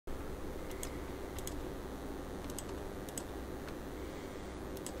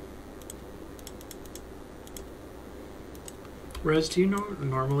Rez, do you know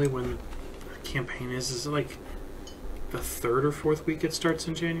normally when a campaign is? Is it like the 3rd or 4th week it starts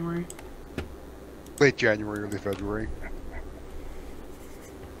in January? Late January, early February.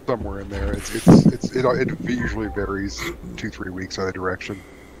 Somewhere in there. It usually varies 2-3 weeks either direction.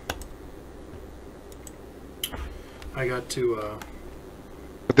 I got to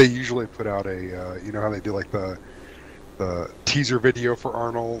But they usually put out a you know how they do like the teaser video for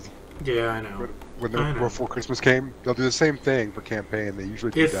Arnold. yeah, I know. When before Christmas came, they'll do the same thing for campaign. They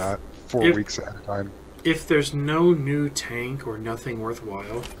usually do that 4 weeks at a time. If there's no new tank or nothing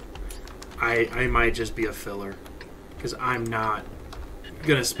worthwhile, I might just be a filler, because I'm not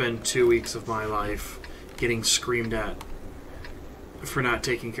gonna spend 2 weeks of my life getting screamed at for not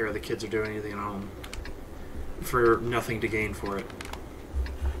taking care of the kids or doing anything at home for nothing to gain for it.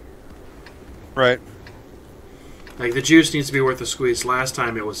 Right. Like, the juice needs to be worth the squeeze. Last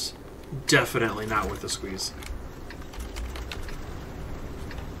time it was definitely not worth the squeeze.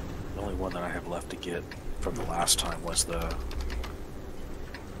 The only one that I have left to get from the last time was the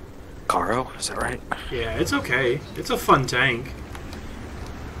Caro, is that right? Yeah, it's okay. It's a fun tank.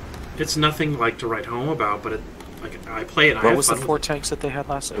 It's nothing like to write home about, but like I play it. What was the 4 tanks that they had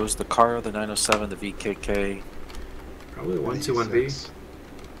last? It was the Caro, the 907, the VKK. Probably the 121B.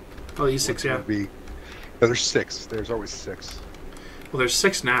 Oh, the E6, yeah. Yeah, there's 6. There's always 6. Well, there's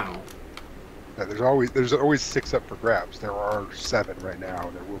 6 now. Yeah, there's always 6 up for grabs. There are 7 right now.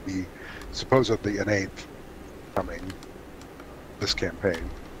 There will be supposedly an 8th coming this campaign.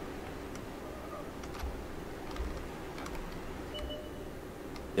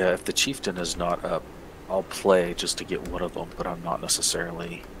 Yeah, if the Chieftain is not up, I'll play just to get one of them, but I'm not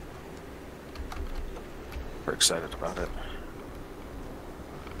necessarily super excited about it.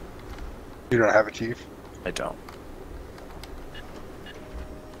 You don't have a chief? I don't.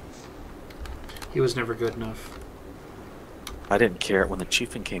 He was never good enough. I didn't care. When the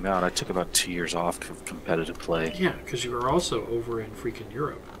Chieftain came out, I took about 2 years off of competitive play. Yeah, because you were also over in freaking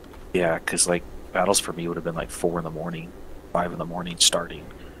Europe. Yeah, because like battles for me would have been like 4 in the morning, 5 in the morning starting.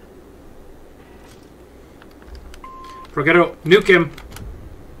 Prokhorovka, nuke him!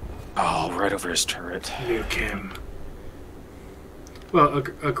 Oh, right over his turret. Nuke him. Well,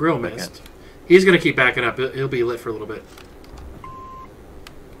 a grill missed. He's going to keep backing up. He'll be lit for a little bit.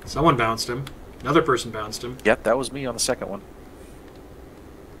 Someone bounced him. Another person bounced him. Yep, that was me on the second one.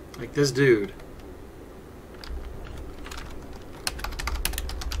 Like this dude.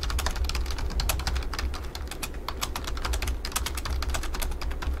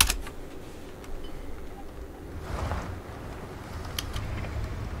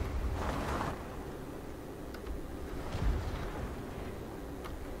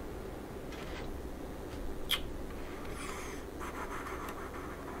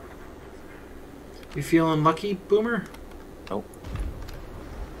 You feeling lucky, Boomer? Nope.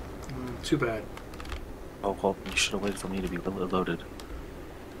 Too bad. Oh, well, you should have waited for me to be loaded.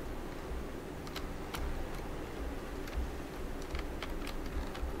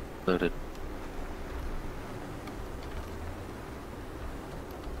 Loaded.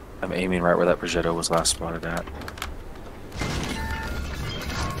 I'm aiming right where that Progetto was last spotted at.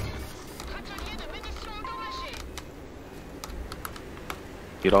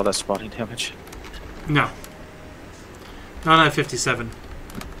 Get all that spotting damage? No. Not at 57.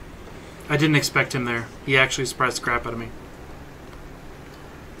 I didn't expect him there. He actually surprised the crap out of me.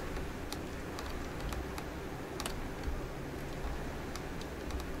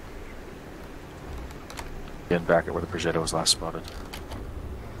 Getting back at where the Progetto was last spotted.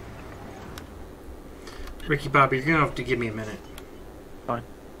 Ricky Bobby, you're gonna have to give me a minute. Fine.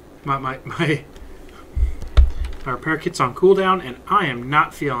 My repair kit's on cooldown, and I am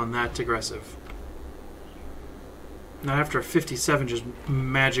not feeling that aggressive. Not after a 57 just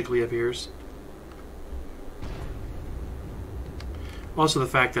magically appears. Also the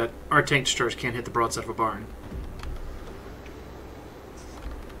fact that our tank destroyers can't hit the broadside of a barn.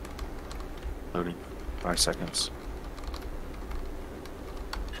 Loading. 5 seconds.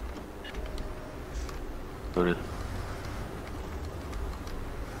 Loaded.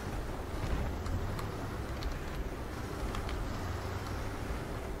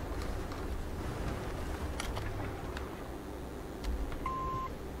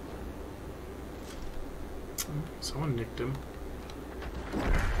 Someone nicked him.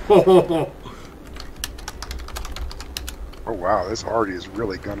 Ho, ho, ho. Oh wow, this Hardy is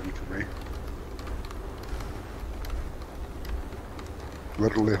really gunning for me.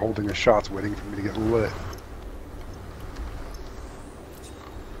 Literally holding his shots, waiting for me to get lit.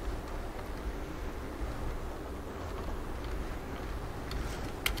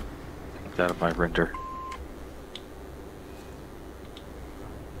 Out of my render.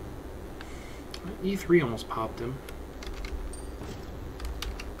 E3 almost popped him.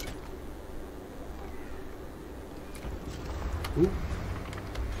 Ooh.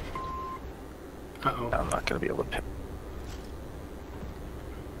 Uh-oh. I'm not going to be able to pick.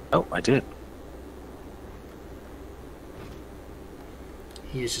 Oh, I did.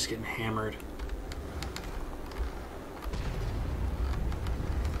 He is just getting hammered.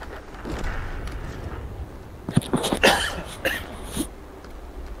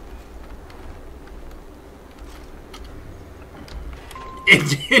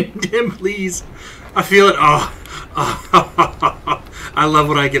 And please. I feel it. Oh. I love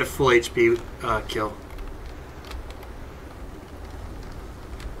when I get a full HP kill.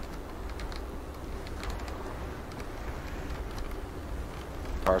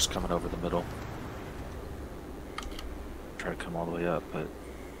 Car's coming over the middle. Try to come all the way up, but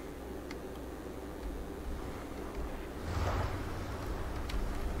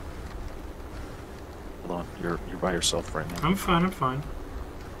hold on, you're by yourself right now. I'm fine. I'm fine.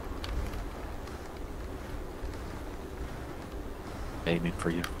 Aiming for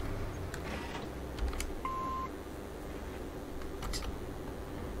you.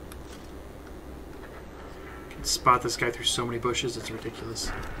 Can spot this guy through so many bushes, it's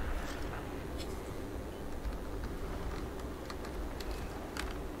ridiculous.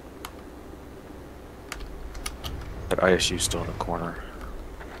 That ISU still in the corner.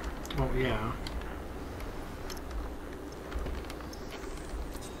 Oh yeah.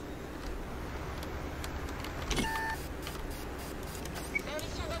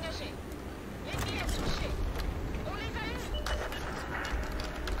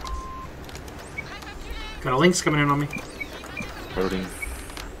 Got a Lynx coming in on me. Loading.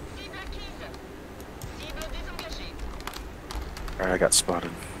 Alright, I got spotted.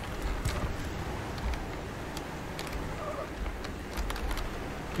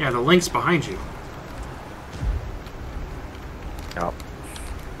 Yeah, the Lynx behind you. Yep.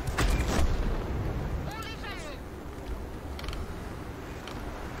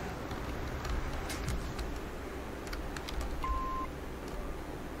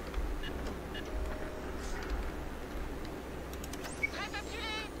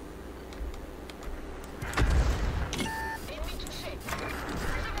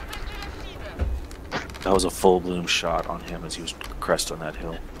 That was a full bloom shot on him as he was cresting that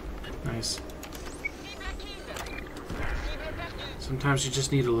hill. Nice. Sometimes you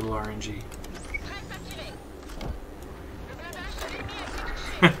just need a little RNG.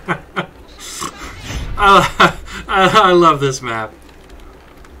 I love this map.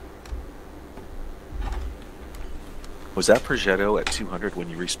 Was that Progetto at 200 when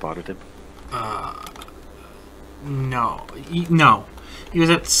you respotted him? No. No. He was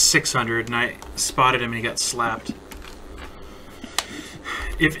at 600 and I spotted him and he got slapped.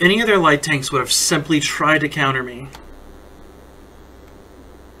 If any other light tanks would have simply tried to counter me,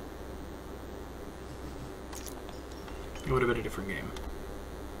 it would have been a different game.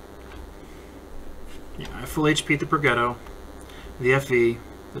 Yeah, I full HP'd the Prokhorovka, the FV,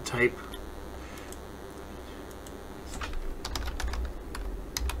 the Type.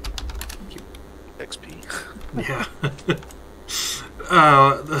 XP. Yeah.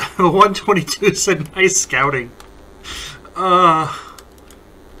 The 122 said nice scouting.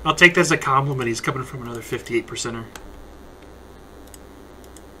 I'll take that as a compliment. He's coming from another 58%er.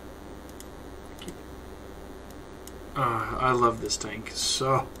 I love this tank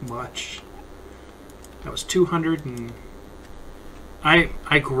so much. That was 200 and... I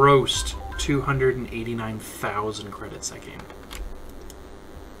grossed 289,000 credits that game.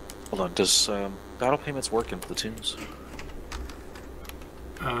 Hold on, does battle payments work in platoons?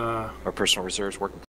 Or personal reserves work in